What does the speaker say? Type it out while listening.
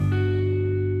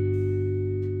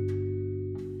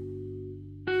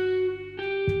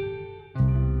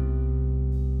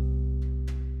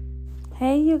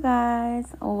Hey, you guys,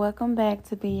 welcome back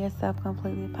to Be Yourself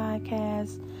Completely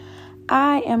podcast.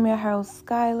 I am your host,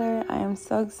 Skylar. I am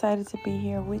so excited to be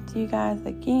here with you guys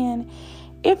again.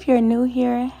 If you're new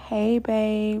here, hey,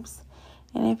 babes.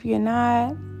 And if you're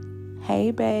not,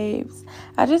 hey, babes.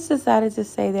 I just decided to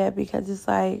say that because it's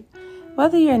like,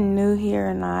 whether you're new here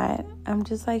or not, I'm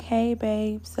just like, hey,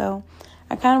 babe. So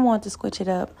I kind of want to switch it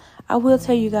up. I will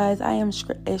tell you guys, I am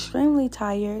extremely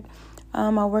tired. I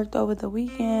worked over the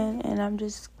weekend and I'm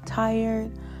just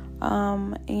tired.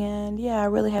 I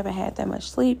really haven't had that much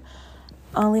sleep.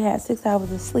 I only had 6 hours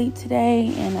of sleep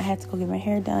today and I had to go get my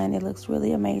hair done. It looks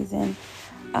really amazing.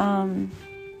 I'm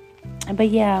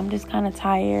just kind of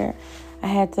tired. I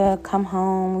had to come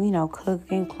home, cook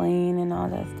and clean and all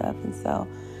that stuff. And so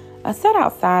I sat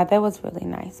outside. That was really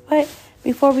nice. But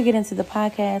before we get into the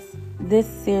podcast, this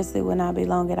seriously will not be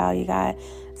long at all, you guys.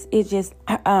 It's just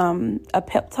a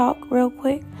pep talk real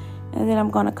quick. And then I'm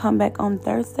going to come back on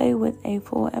Thursday with a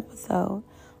full episode.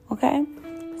 Okay?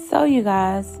 So, you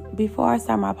guys, before I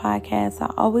start my podcast,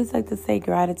 I always like to say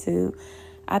gratitude.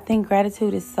 I think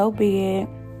gratitude is so big.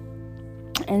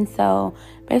 And so,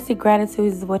 basically,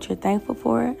 gratitude is what you're thankful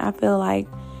for. I feel like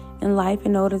in life,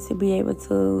 in order to be able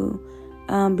to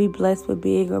be blessed with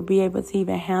big or be able to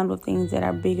even handle things that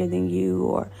are bigger than you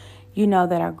or,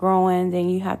 that are growing, then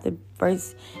you have to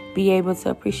first be able to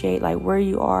appreciate like where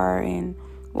you are and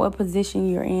what position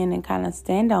you're in and kind of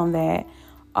stand on that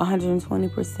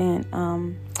 120%.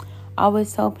 I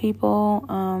always tell people,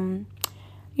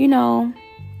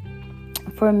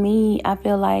 for me, I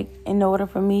feel like in order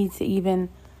for me to even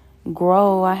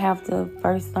grow, I have to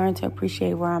first learn to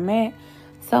appreciate where I'm at.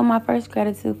 So my first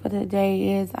gratitude for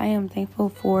today is I am thankful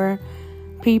for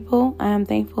people. I am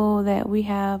thankful that we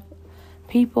have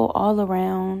people all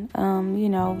around,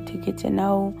 to get to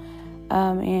know,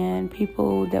 and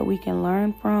people that we can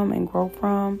learn from and grow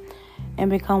from and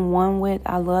become one with.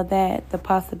 I love that. The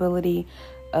possibility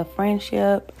of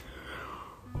friendship.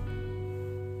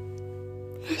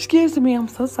 Excuse me, I'm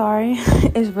so sorry.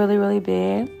 It's really, really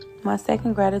big. My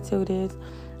second gratitude is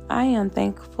I am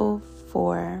thankful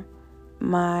for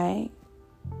my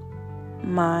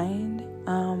mind.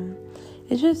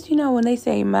 It's just, when they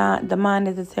say the mind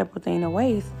is a separate thing to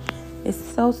waste, it's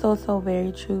so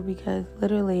very true because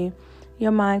literally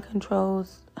your mind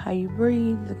controls how you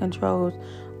breathe. It controls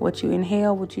what you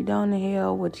inhale, what you don't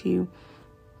inhale, what you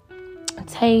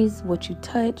taste, what you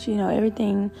touch.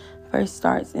 Everything first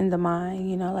starts in the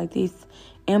mind. Like these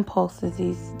impulses,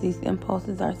 these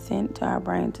impulses are sent to our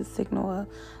brain to signal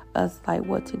us like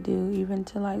what to do, even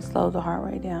to like slow the heart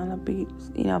rate down a beat,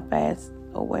 fast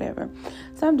or whatever.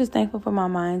 So I'm just thankful for my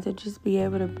mind to just be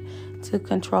able to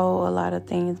control a lot of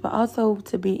things, but also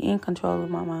to be in control of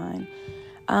my mind.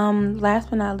 Last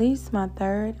but not least, my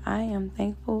third, I am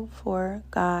thankful for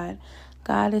God.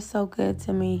 God is so good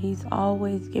to me. He's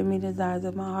always given me desires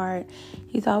of my heart.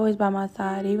 He's always by my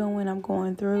side, even when I'm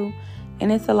going through.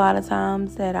 And it's a lot of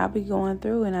times that I'll be going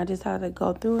through and I just have to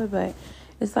go through it, but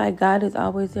it's like God is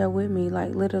always there with me,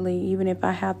 like literally, even if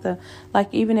I have to,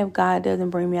 even if God doesn't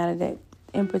bring me out of that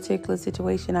in particular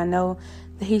situation, I know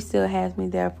that He still has me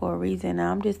there for a reason. And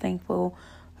I'm just thankful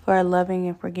for a loving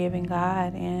and forgiving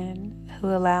God and who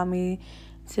allowed me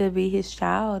to be His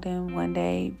child and one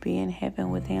day be in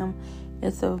heaven with Him.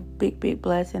 It's a big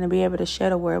blessing to be able to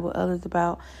share the word with others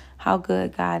about how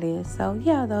good God is. So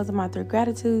yeah, those are my 3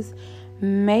 gratitudes.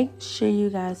 Make sure you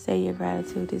guys say your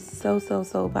gratitude. It's so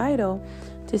vital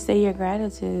to say your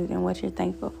gratitude and what you're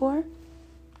thankful for.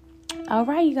 All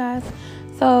right, you guys.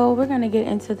 So we're going to get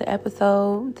into the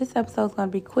episode. This episode is going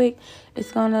to be quick.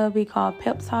 It's going to be called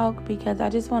PeP Talk because I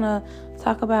just want to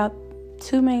talk about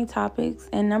 2 main topics.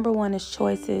 And number 1 is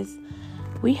choices.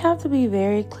 We have to be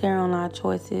very clear on our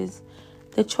choices.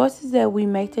 The choices that we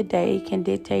make today can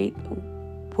dictate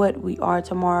what we are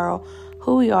tomorrow,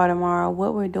 who we are tomorrow,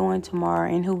 what we're doing tomorrow,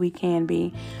 and who we can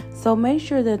be. So make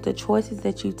sure that the choices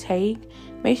that you take,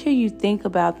 make sure you think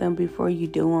about them before you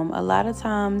do them. A lot of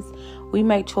times we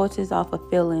make choices off of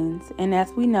feelings. And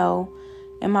as we know,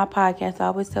 in my podcast, I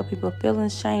always tell people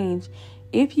feelings change.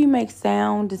 If you make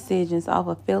sound decisions off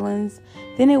of feelings,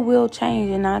 then it will change.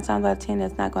 And 9 times out of 10,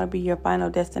 that's not going to be your final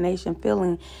destination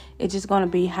feeling. It's just going to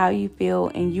be how you feel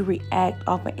and you react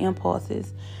off of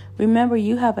impulses. Remember,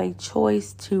 you have a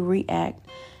choice to react.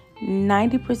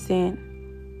 90%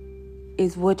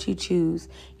 is what you choose.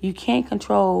 You can't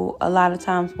control a lot of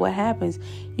times what happens.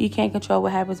 You can't control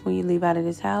what happens when you leave out of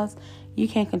this house. You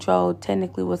can't control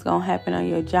technically what's going to happen on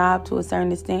your job to a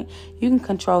certain extent. You can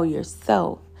control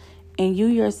yourself. And you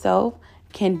yourself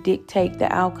can dictate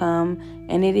the outcome.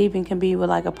 And it even can be with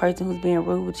like a person who's being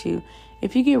rude with you.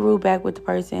 if you get rude back with the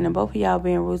person and both of y'all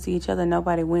being rude to each other,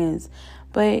 nobody wins.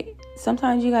 But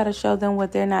sometimes you got to show them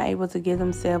what they're not able to give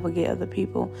themselves or get other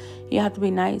people. You have to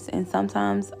be nice. And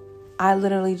sometimes I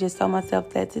literally just told myself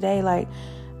that today, like,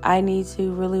 I need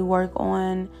to really work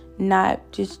on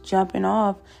not just jumping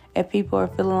off if people are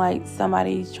feeling like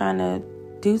somebody's trying to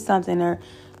do something or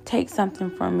take something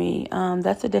from me.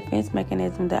 That's a defense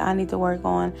mechanism that I need to work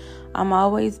on. I'm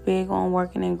always big on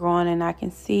working and growing, and I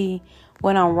can see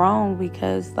when I'm wrong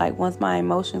because, like, once my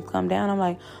emotions come down, I'm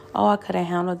like, oh, I could have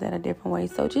handled that a different way.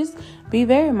 So just be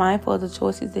very mindful of the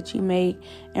choices that you make,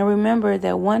 and remember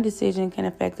that one decision can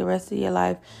affect the rest of your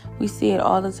life. We see it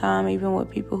all the time, even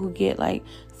with people who get, like,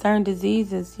 certain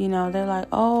diseases. You know, they're like,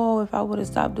 oh, if I would have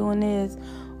stopped doing this,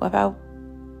 or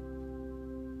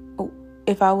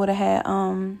if I would have had,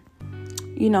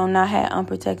 not had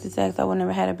unprotected sex, I would have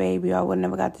never had a baby, or I would have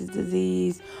never got this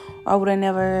disease, or I would have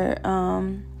never,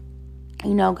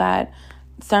 got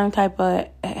certain type of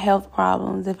health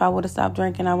problems. If I would have stopped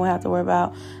drinking, I wouldn't have to worry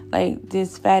about, like,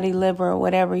 this fatty liver or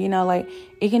whatever, like,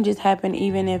 it can just happen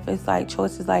even if it's, like,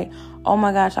 choices like, oh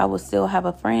my gosh, I would still have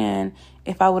a friend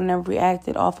if I would have never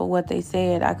reacted off of what they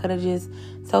said. I could have just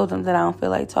told them that I don't feel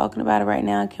like talking about it right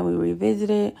now. Can we revisit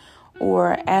it?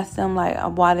 Or ask them, like,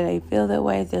 why do they feel that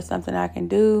way? Is there something I can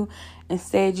do?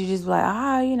 Instead, you just be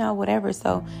like, whatever.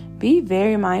 So be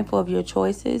very mindful of your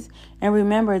choices. And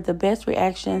remember, the best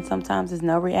reaction sometimes is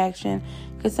no reaction.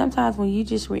 Because sometimes when you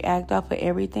just react off of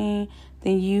everything,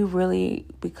 then you really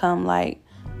become like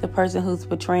the person who's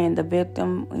portraying the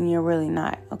victim when you're really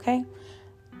not, okay?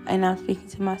 And I'm speaking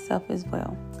to myself as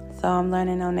well. So I'm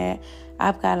learning on that.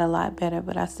 I've got a lot better,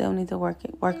 but I still need to work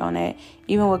on that.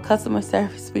 Even with customer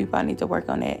service people, I need to work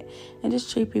on that. And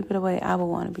just treat people the way I would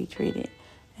want to be treated.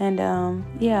 And,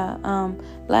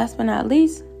 last but not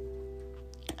least,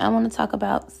 I want to talk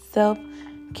about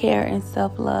self-care and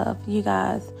self-love. You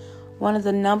guys, one of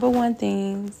the number one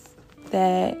things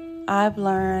that I've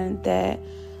learned that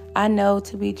I know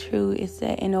to be true is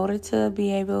that in order to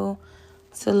be able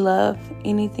to love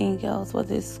anything else,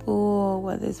 whether it's school,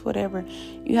 whether it's whatever,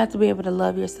 you have to be able to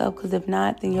love yourself, because if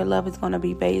not, then your love is going to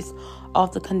be based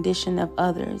off the condition of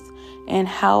others. And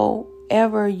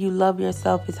however you love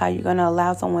yourself is how you're going to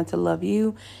allow someone to love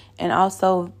you. And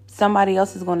also, somebody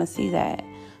else is going to see that.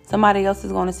 Somebody else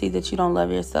is going to see that you don't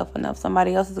love yourself enough.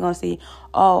 Somebody else is going to see,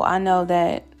 oh, I know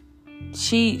that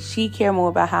she care more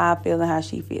about how I feel than how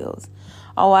she feels.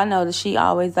 Oh, I know that she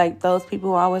always, like, those people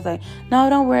who are always like, no,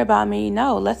 don't worry about me.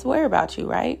 No, let's worry about you,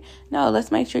 right? No,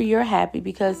 let's make sure you're happy,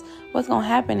 because what's going to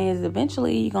happen is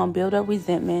eventually you're going to build up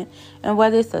resentment. And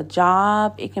whether it's a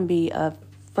job, it can be a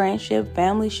friendship,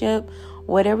 familyship,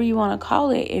 whatever you want to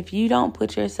call it. If you don't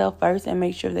put yourself first and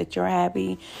make sure that you're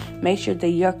happy, make sure that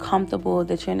you're comfortable,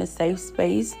 that you're in a safe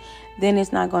space, then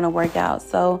it's not going to work out.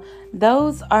 So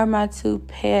those are my two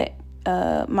PeP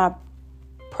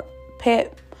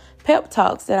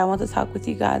Talks that I want to talk with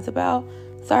you guys about.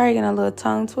 Sorry, getting a little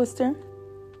tongue twister.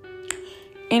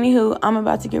 Anywho, I'm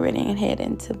about to get ready and head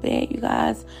into bed, you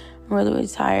guys. I'm really, really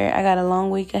tired. I got a long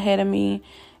week ahead of me.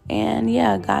 And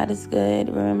yeah, God is good.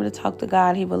 Remember to talk to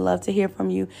God. He would love to hear from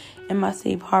you in my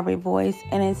Steve Harvey voice.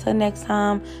 And until next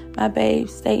time, my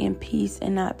babes, stay in peace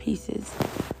and not pieces.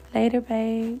 Later,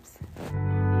 babes.